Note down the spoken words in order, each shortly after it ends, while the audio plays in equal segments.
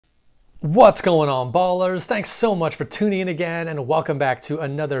What's going on, ballers? Thanks so much for tuning in again and welcome back to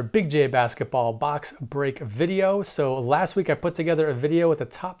another BigJBasketball box break video. So last week I put together a video with the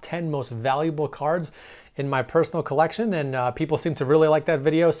top 10 most valuable cards in my personal collection, and people seem to really like that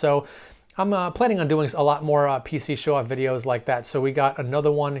video. So I'm planning on doing a lot more PC show-off videos like that. So we got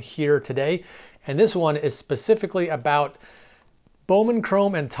another one here today, and this one is specifically about Bowman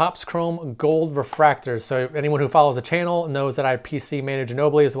Chrome and Topps Chrome Gold Refractors. So anyone who follows the channel knows that I PC Manager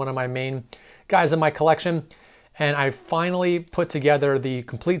Ginobili is one of my main guys in my collection. And I finally put together the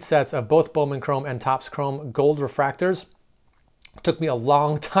complete sets of both Bowman Chrome and Topps Chrome Gold Refractors. It took me a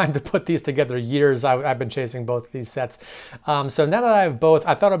long time to put these together, years. I've been chasing both of these sets. So now that I have both,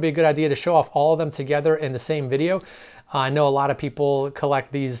 I thought it'd be a good idea to show off all of them together in the same video. I know a lot of people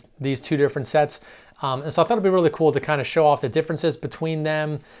collect these two different sets. And so I thought it'd be really cool to kind of show off the differences between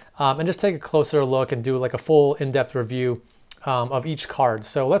them and just take a closer look and do like a full in-depth review of each card.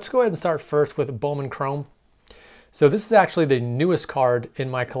 So let's go ahead and start first with Bowman Chrome. So this is actually the newest card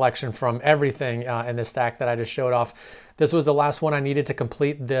in my collection from everything in this stack that I just showed off. This was the last one I needed to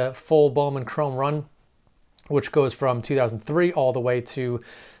complete the full Bowman Chrome run, which goes from 2003 all the way to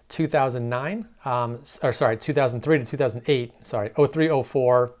 2009, 2003 to 2008, 03,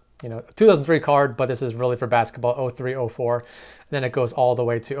 04. 2003 card, but this is really for basketball, 03, 04. And then it goes all the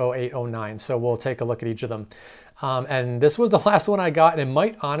way to 08, 09. So we'll take a look at each of them. And this was the last one I got, and it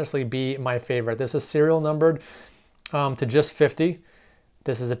might honestly be my favorite. This is serial numbered to just 50.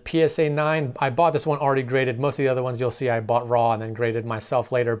 This is a PSA 9. I bought this one already graded. Most of the other ones you'll see I bought raw and then graded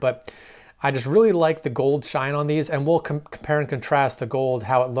myself later. But I just really like the gold shine on these, and we'll compare and contrast the gold,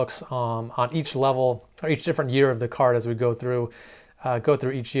 how it looks on each level or each different year of the card as we go through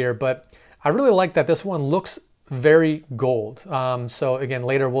each year. But I really like that this one looks very gold. So again,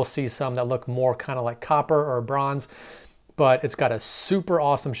 later we'll see some that look more kind of like copper or bronze, but it's got a super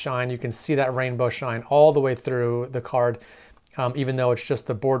awesome shine. You can see that rainbow shine all the way through the card, even though it's just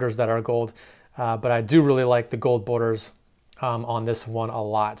the borders that are gold. But I do really like the gold borders on this one a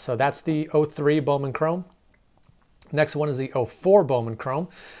lot. So that's the 03 Bowman Chrome. Next one is the 04 Bowman Chrome.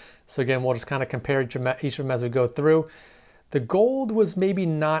 So again, we'll just kind of compare each of them as we go through. The gold was maybe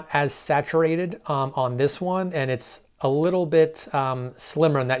not as saturated on this one, and it's a little bit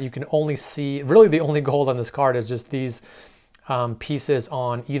slimmer in that you can only see, really the only gold on this card is just these pieces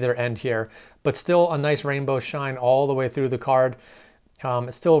on either end here, but still a nice rainbow shine all the way through the card.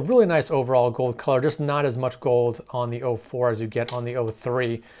 It's still a really nice overall gold color, just not as much gold on the 04 as you get on the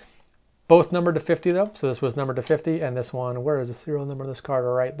 03. Both numbered to 50 though, so this was numbered to 50, and this one, where is the serial number of this card?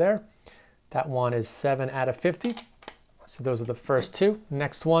 Right there. That one is 7 out of 50. So those are the first two.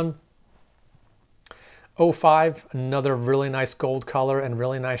 Next one, 05, another really nice gold color and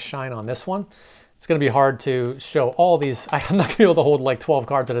really nice shine on this one. It's going to be hard to show all these. I'm not going to be able to hold like 12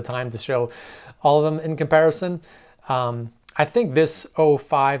 cards at a time to show all of them in comparison. I think this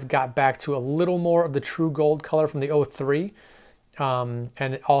 05 got back to a little more of the true gold color from the 03. And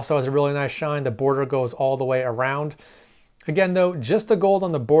it also has a really nice shine. The border goes all the way around. Again, though, just the gold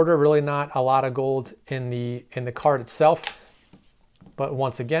on the border, really not a lot of gold in the card itself. But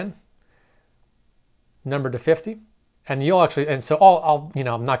once again, numbered to 50. And you'll actually, and so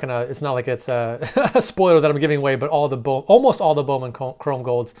I'm not gonna, it's not like it's a, a spoiler that I'm giving away, but almost all the Bowman Chrome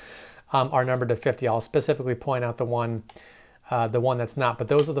Golds are numbered to 50. I'll specifically point out the one that's not, but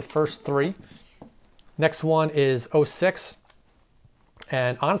those are the first three. Next one is 06.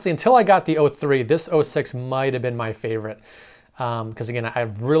 And honestly, until I got the 03, this 06 might have been my favorite. Because again, I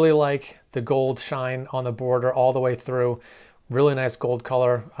really like the gold shine on the border all the way through. Really nice gold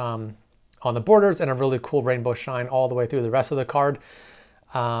color on the borders and a really cool rainbow shine all the way through the rest of the card.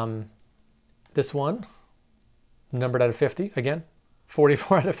 This one, numbered out of 50, again,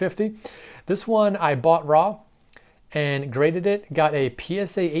 44 out of 50. This one I bought raw and graded it, got a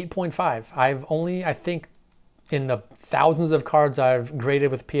PSA 8.5. I've only, I think, in the thousands of cards I've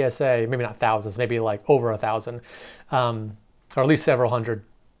graded with PSA, maybe not thousands, maybe like over 1,000, or at least several hundred,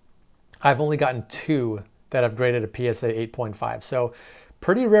 I've only gotten 2 that have graded a PSA 8.5. So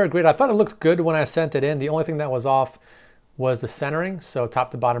pretty rare grade. I thought it looked good when I sent it in. The only thing that was off was the centering. So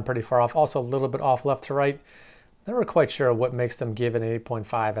top to bottom pretty far off. Also a little bit off left to right. Never quite sure what makes them give an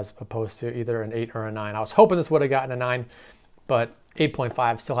 8.5 as opposed to either an 8 or a 9. I was hoping this would have gotten a 9, but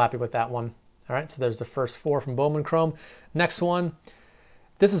 8.5, still happy with that one. All right, so there's the first 4 from Bowman Chrome. Next one,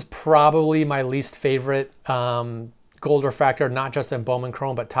 this is probably my least favorite gold refractor, not just in Bowman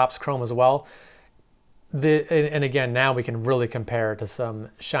Chrome, but Topps Chrome as well. And again, now we can really compare it to some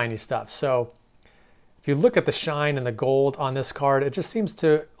shiny stuff. So if you look at the shine and the gold on this card, it just seems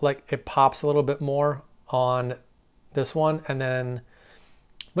to, like, it pops a little bit more on this one. And then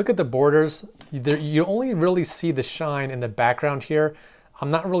look at the borders. You only really see the shine in the background here. I'm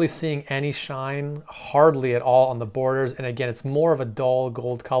not really seeing any shine, hardly at all on the borders. And again, it's more of a dull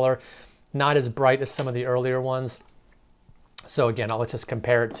gold color, not as bright as some of the earlier ones. So again, let's just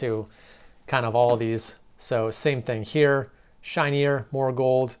compare it to kind of all of these. So same thing here, shinier, more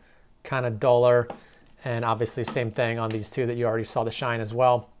gold, kind of duller. And obviously same thing on these two that you already saw the shine as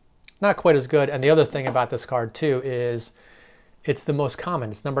well. Not quite as good. And the other thing about this card too is it's the most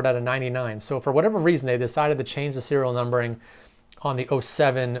common. It's numbered out of 99. So for whatever reason, they decided to change the serial numbering on the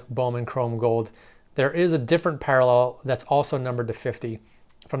 07 Bowman Chrome Gold. There is a different parallel that's also numbered to 50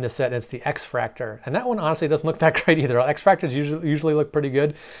 from this set, and it's the X-Fractor. And that one honestly doesn't look that great either. X-Fractors usually look pretty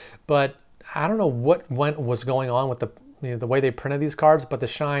good, but I don't know what was going on with the way they printed these cards, but the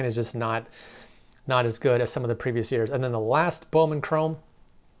shine is just not as good as some of the previous years. And then the last Bowman Chrome,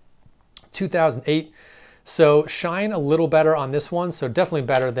 2008. So shine a little better on this one, so definitely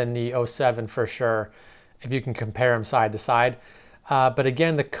better than the 07 for sure, if you can compare them side to side. But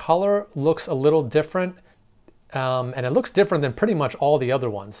again, the color looks a little different, and it looks different than pretty much all the other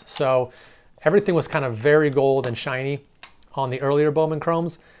ones. So everything was kind of very gold and shiny on the earlier Bowman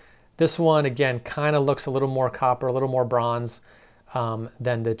Chromes. This one, again, kind of looks a little more copper, a little more bronze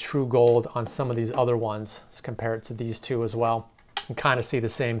than the true gold on some of these other ones. Let's compare it to these two as well. You can kind of see the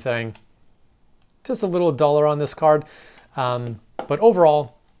same thing. Just a little duller on this card. But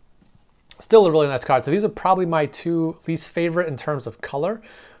overall, still a really nice card. So these are probably my two least favorite in terms of color.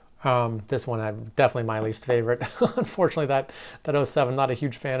 This one, definitely my least favorite. Unfortunately, that 07, not a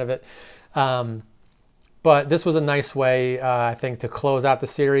huge fan of it. But this was a nice way, I think, to close out the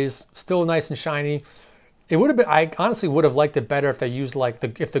series. Still nice and shiny. It would have been, I honestly would have liked it better if they used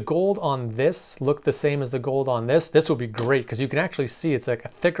if the gold on this looked the same as the gold on this. This would be great because you can actually see it's like a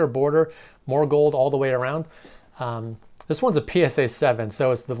thicker border, more gold all the way around. This one's a PSA 7,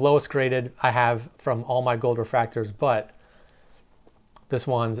 so it's the lowest graded I have from all my gold refractors, but this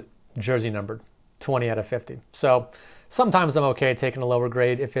one's jersey numbered, 20 out of 50. So sometimes I'm okay taking a lower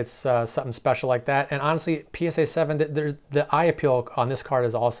grade if it's something special like that. And honestly, PSA 7, the eye appeal on this card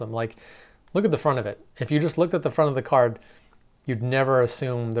is awesome. Like, look at the front of it. If you just looked at the front of the card, you'd never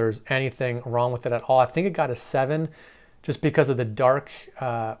assume there's anything wrong with it at all. I think it got a 7 just because of the dark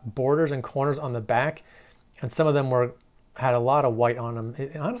borders and corners on the back. And some of them had a lot of white on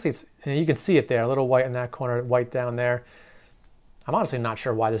them. Honestly, you can see it there, a little white in that corner, white down there. I'm honestly not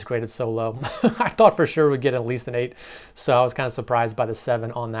sure why this graded so low. I thought for sure we'd get at least an 8. So I was kind of surprised by the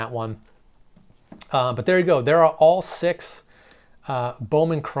 7 on that one. But there you go. There are all 6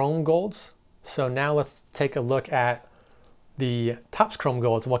 Bowman Chrome Golds. So now let's take a look at the Topps Chrome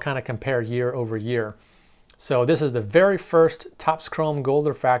Golds and we'll kind of compare year over year. So this is the very first Topps Chrome Gold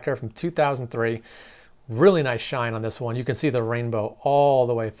Refractor from 2003. Really nice shine on this one. You can see the rainbow all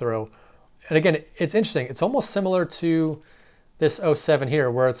the way through. And again, it's interesting. It's almost similar to this 07 here,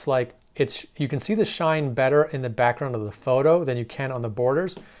 where it's like, you can see the shine better in the background of the photo than you can on the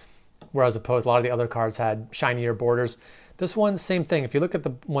borders, whereas opposed, a lot of the other cards had shinier borders. This one, same thing. If you look at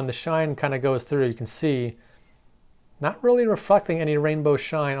when the shine kind of goes through, you can see not really reflecting any rainbow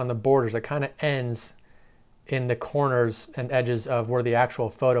shine on the borders. It kind of ends in the corners and edges of where the actual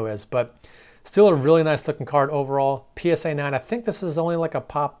photo is, but still a really nice looking card overall. PSA 9, I think this is only like a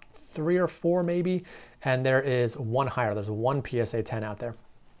pop 3 or 4 maybe, and there is one higher. There's one PSA 10 out there.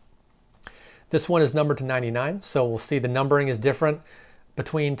 This one is numbered to 99, so we'll see the numbering is different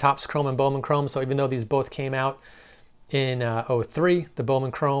between Topps Chrome and Bowman Chrome. So even though these both came out in 03, the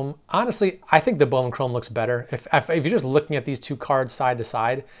Bowman Chrome, honestly, I think the Bowman Chrome looks better. If you're just looking at these two cards side to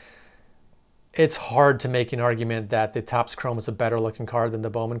side, it's hard to make an argument that the Topps Chrome is a better looking card than the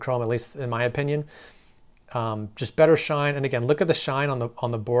Bowman Chrome, at least in my opinion. Just better shine, and again, look at the shine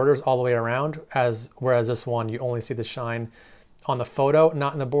on the borders all the way around, whereas this one you only see the shine on the photo,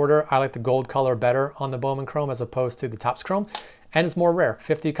 not in the border. I like the gold color better on the Bowman Chrome as opposed to the Topps Chrome, and it's more rare.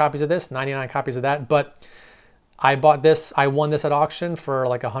 50 copies of this, 99 copies of that, but I bought this, I won this at auction for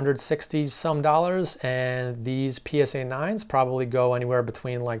like $160 some, and these PSA 9s probably go anywhere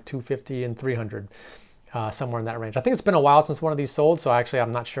between like $250 and $300, somewhere in that range. I think it's been a while since one of these sold, so actually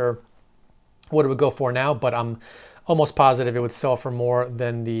I'm not sure what it would go for now, but I'm almost positive it would sell for more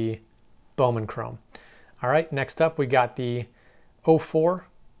than the Bowman Chrome. All right, next up we got the 04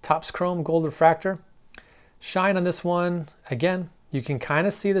 Topps Chrome Gold Refractor. Shine on this one, again, you can kind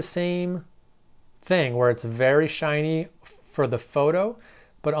of see the same thing where it's very shiny for the photo,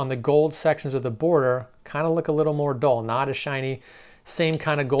 but on the gold sections of the border kind of look a little more dull, not as shiny. Same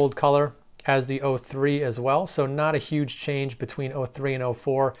kind of gold color as the 03 as well, so not a huge change between 03 and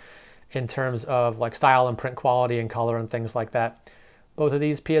 04 in terms of like style and print quality and color and things like that. both of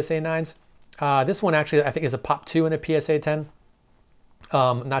these PSA 9s. This one actually I think is a pop 2 in a PSA 10.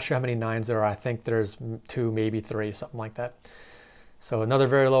 I'm not sure how many 9s there are. I think there's 2, maybe 3, something like that. So another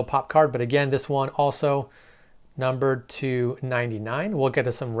very low pop card, but again, this one also numbered to 99. We'll get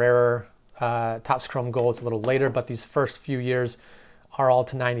to some rarer Topps Chrome Golds a little later, but these first few years are all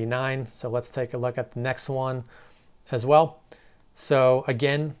to 99. So let's take a look at the next one as well. So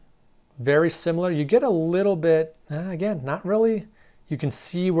again, very similar. You get a little bit, again, not really. You can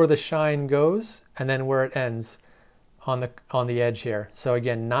see where the shine goes and then where it ends on the edge here. So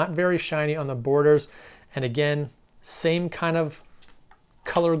again, not very shiny on the borders. And again, same kind of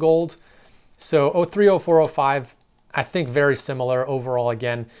color gold. So 03, 04, 05, I think very similar overall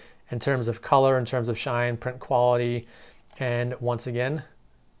again in terms of color, in terms of shine, print quality, and once again,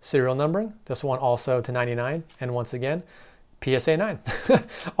 serial numbering. This one also to 99, and once again, PSA 9.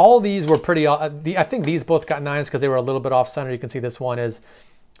 All these were pretty, I think these both got 9s because they were a little bit off center. You can see this one is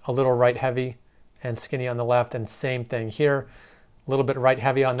a little right heavy and skinny on the left, and same thing here, a little bit right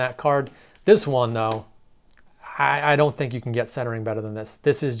heavy on that card. This one though, I don't think you can get centering better than this.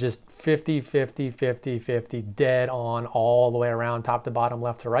 This is just 50, 50, 50, 50, dead on all the way around, top to bottom,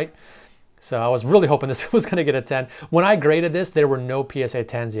 left to right. So I was really hoping this was gonna get a 10. When I graded this, there were no PSA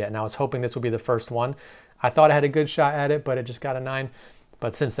 10s yet, and I was hoping this would be the first one. I thought I had a good shot at it, but it just got a 9.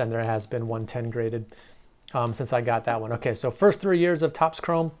 But since then, there has been one 10 graded since I got that one. Okay, so first 3 years of Topps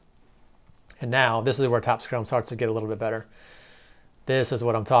Chrome, and now this is where Topps Chrome starts to get a little bit better. This is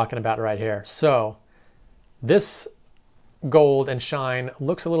what I'm talking about right here. So this gold and shine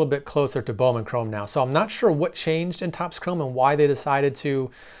looks a little bit closer to Bowman Chrome now. So I'm not sure what changed in Topps Chrome and why they decided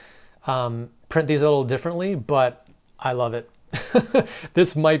to print these a little differently, but I love it.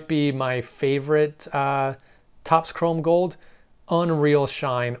 This might be my favorite Topps Chrome Gold. Unreal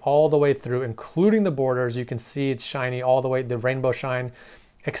shine all the way through, including the borders. You can see it's shiny all the way. The rainbow shine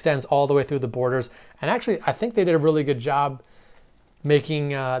extends all the way through the borders. And actually, I think they did a really good job making,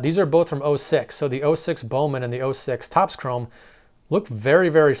 these are both from 06. So the 06 Bowman and the 06 Topps Chrome look very,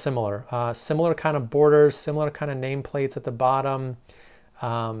 very similar. Similar kind of borders, similar kind of nameplates at the bottom.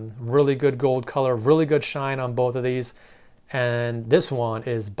 Really good gold color, really good shine on both of these. And this one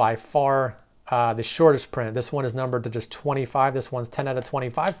is by far the shortest print. This one is numbered to just 25. This one's 10 out of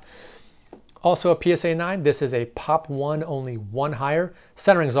 25. Also a PSA 9. This is a pop 1, only 1 higher.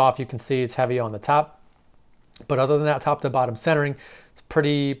 Centering's off. You can see it's heavy on the top. But other than that, top to bottom centering, it's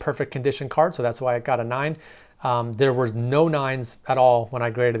pretty perfect condition card. So that's why I got a 9. There were no 9s at all when I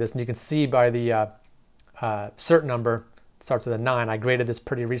graded this. And you can see by the cert number, starts with a 9. I graded this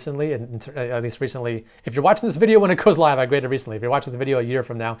pretty recently, and at least recently. If you're watching this video when it goes live, I graded recently. If you're watching this video a year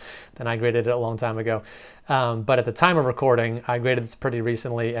from now, then I graded it a long time ago. But at the time of recording, I graded this pretty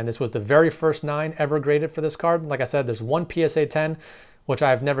recently, and this was the very first 9 ever graded for this card. Like I said, there's one PSA 10, which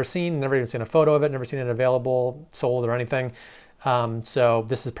I've never seen, never even seen a photo of it, never seen it available, sold, or anything. So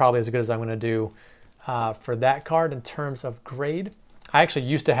this is probably as good as I'm going to do for that card in terms of grade. I actually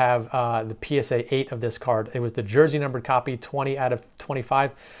used to have the PSA 8 of this card. It was the jersey numbered copy, 20 out of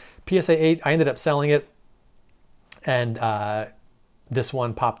 25. PSA 8, I ended up selling it, and this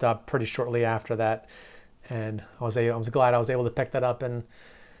one popped up pretty shortly after that. And I was glad I was able to pick that up and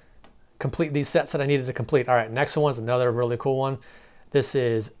complete these sets that I needed to complete. All right, next one's another really cool one. This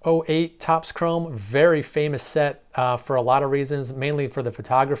is 08 Topps Chrome, very famous set for a lot of reasons, mainly for the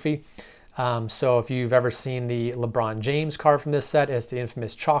photography. So if you've ever seen the LeBron James card from this set, it's the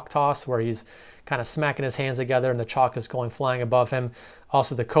infamous chalk toss where he's kind of smacking his hands together and the chalk is going flying above him.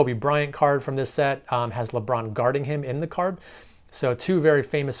 Also, the Kobe Bryant card from this set has LeBron guarding him in the card. So 2 very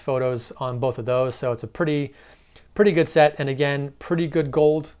famous photos on both of those. So it's a pretty good set. And again, pretty good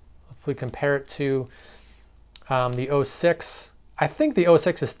gold. If we compare it to the 06, I think the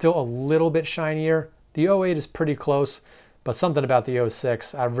 06 is still a little bit shinier. The 08 is pretty close. But something about the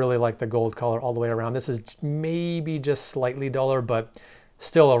 06, I really like the gold color all the way around. This is maybe just slightly duller, but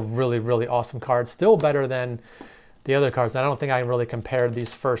still a really, really awesome card. Still better than the other cards. I don't think I really compared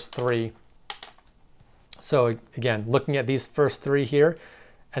these first 3. So again, looking at these first 3 here,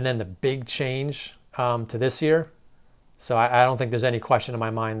 and then the big change to this year. So I don't think there's any question in my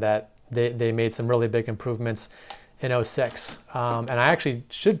mind that they made some really big improvements in 06. And I actually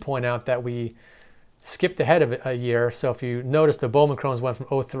should point out that we skipped ahead of a year. So if you notice, the Bowman Chromes went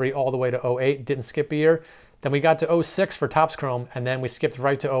from 03 all the way to 08, didn't skip a year. Then we got to 06 for Topps Chrome, and then we skipped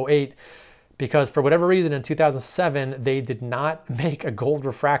right to 08 because for whatever reason in 2007, they did not make a gold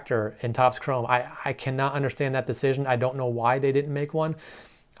refractor in Topps Chrome. I cannot understand that decision. I don't know why they didn't make one.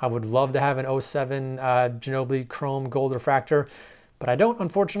 I would love to have an 07 Ginobili Chrome gold refractor, but I don't,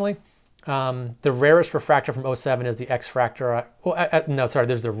 unfortunately. The rarest refractor from 07 is the X-Fractor. No, sorry,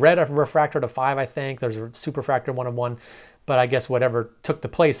 there's the red refractor to 5, I think. There's a super fractor 1 of 1. But I guess whatever took the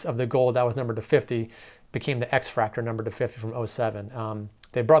place of the gold that was numbered to 50 became the X-Fractor numbered to 50 from 07.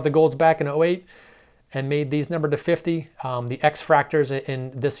 They brought the golds back in 08 and made these numbered to 50. The X-Fractors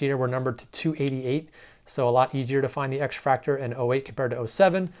in this year were numbered to 288. So a lot easier to find the X-Fractor in 08 compared to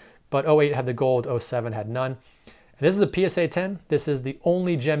 07. But 08 had the gold, 07 had none. And this is a PSA 10. This is the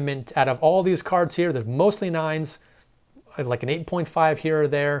only gem mint out of all these cards here. There's mostly 9s, like an 8.5 here or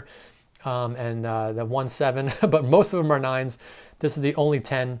there, and the 1.7, but most of them are 9s. This is the only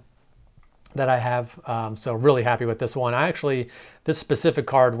 10 that I have, so really happy with this one. This specific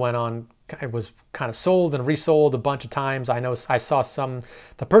card went on, it was kind of sold and resold a bunch of times. I know I saw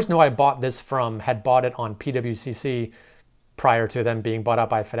the person who I bought this from had bought it on PWCC prior to them being bought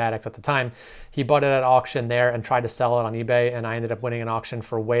out by Fanatics at the time. He bought it at auction there and tried to sell it on eBay, and I ended up winning an auction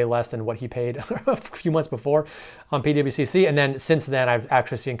for way less than what he paid a few months before on PWCC. And then since then, I've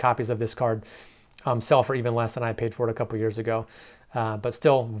actually seen copies of this card sell for even less than I paid for it a couple years ago. But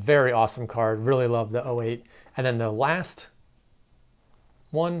still, very awesome card. Really love the 08. And then the last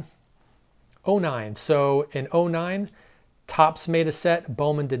one, 09. So in 09, Topps made a set,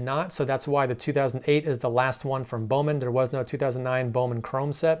 Bowman did not, so that's why the 2008 is the last one from Bowman. There was no 2009 Bowman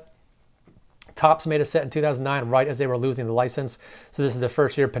Chrome set. Topps made a set in 2009 right as they were losing the license. So this is the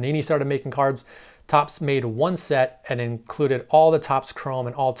first year Panini started making cards. Topps made one set and included all the Topps Chrome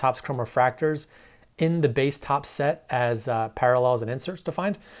and all Topps Chrome refractors in the base Topps set as parallels and inserts to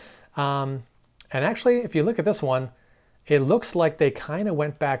find. And actually, if you look at this one, it looks like they kind of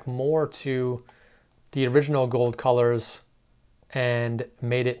went back more to the original gold colors and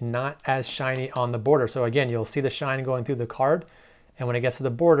made it not as shiny on the border. So again, you'll see the shine going through the card, and when it gets to the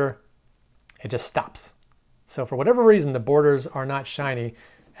border, it just stops. So for whatever reason, the borders are not shiny,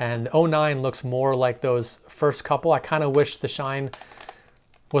 and 09 looks more like those first couple. I kind of wish the shine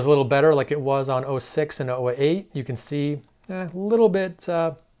was a little better like it was on 06 and 08. You can see a little bit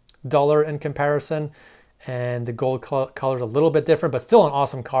duller in comparison, and the gold color is a little bit different, but still an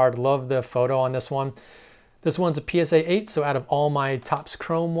awesome card. Love the photo on this one. This one's a PSA 8, so out of all my Topps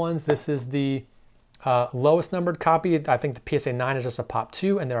Chrome ones, this is the lowest numbered copy. I think the PSA 9 is just a pop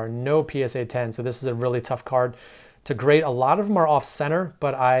 2, and there are no PSA 10, so this is a really tough card to grade. A lot of them are off center,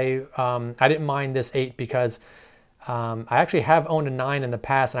 but I didn't mind this 8 because I actually have owned a 9 in the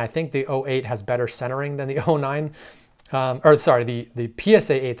past, and I think the 08 has better centering than the 09. Or sorry, the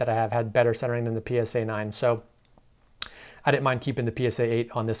PSA 8 that I have had better centering than the PSA 9. So I didn't mind keeping the PSA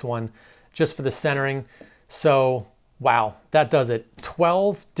 8 on this one just for the centering. So wow, that does it.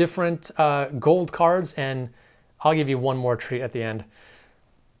 12 different gold cards, and I'll give you one more treat at the end.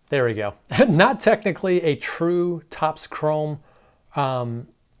 There we go. Not technically a true Topps Chrome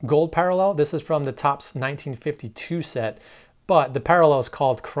gold parallel. This is from the Topps 1952 set, but the parallel is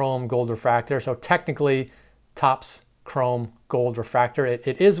called Chrome Gold Refractor. So technically Topps Chrome Gold Refractor.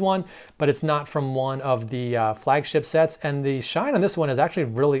 It is one, but it's not from one of the flagship sets. And the shine on this one is actually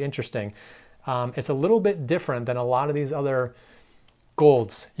really interesting. It's a little bit different than a lot of these other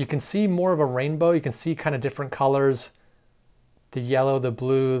golds. You can see more of a rainbow. You can see kind of different colors. The yellow, the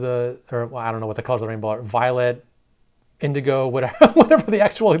blue, well, I don't know what the colors of the rainbow are. Violet, indigo, whatever the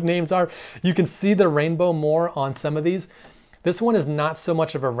actual names are. You can see the rainbow more on some of these. This one is not so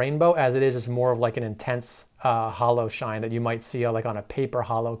much of a rainbow as it is just more of like an intense hollow shine that you might see like on a paper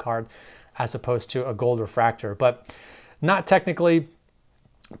hollow card as opposed to a gold refractor. But not technically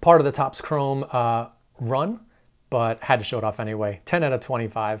part of the Topps Chrome run, but had to show it off anyway. 10 out of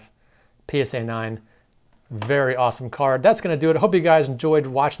 25, PSA 9. Very awesome card. That's going to do it. I hope you guys enjoyed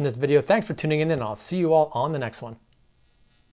watching this video. Thanks for tuning in, and I'll see you all on the next one.